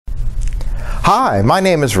Hi, my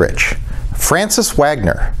name is Rich. Francis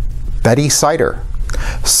Wagner, Betty Sider,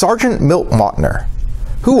 Sergeant Milt Mautner.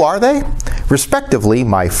 Who are they? Respectively,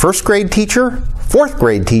 my first grade teacher, fourth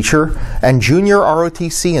grade teacher, and junior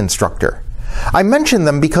ROTC instructor. I mention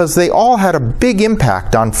them because they all had a big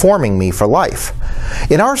impact on forming me for life.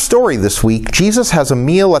 In our story this week, Jesus has a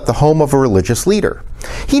meal at the home of a religious leader.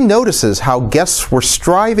 He notices how guests were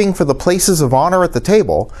striving for the places of honor at the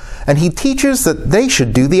table, and he teaches that they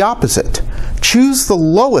should do the opposite. Choose the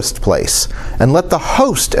lowest place, and let the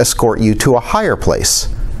host escort you to a higher place.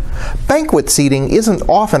 Banquet seating isn't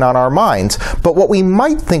often on our minds, but what we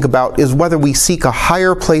might think about is whether we seek a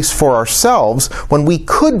higher place for ourselves when we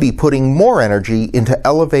could be putting more energy into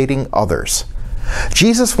elevating others.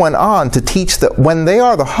 Jesus went on to teach that when they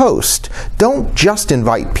are the host, don't just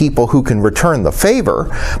invite people who can return the favor,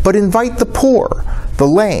 but invite the poor, the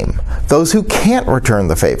lame, those who can't return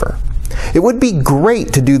the favor. It would be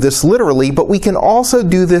great to do this literally, but we can also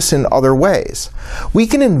do this in other ways. We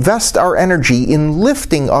can invest our energy in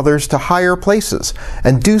lifting others to higher places,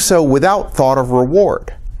 and do so without thought of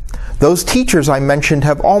reward. Those teachers I mentioned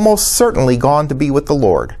have almost certainly gone to be with the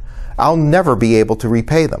Lord. I'll never be able to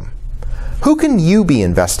repay them. Who can you be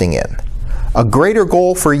investing in? A greater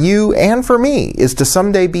goal for you and for me is to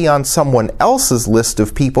someday be on someone else's list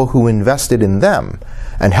of people who invested in them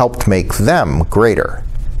and helped make them greater.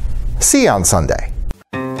 See you on Sunday.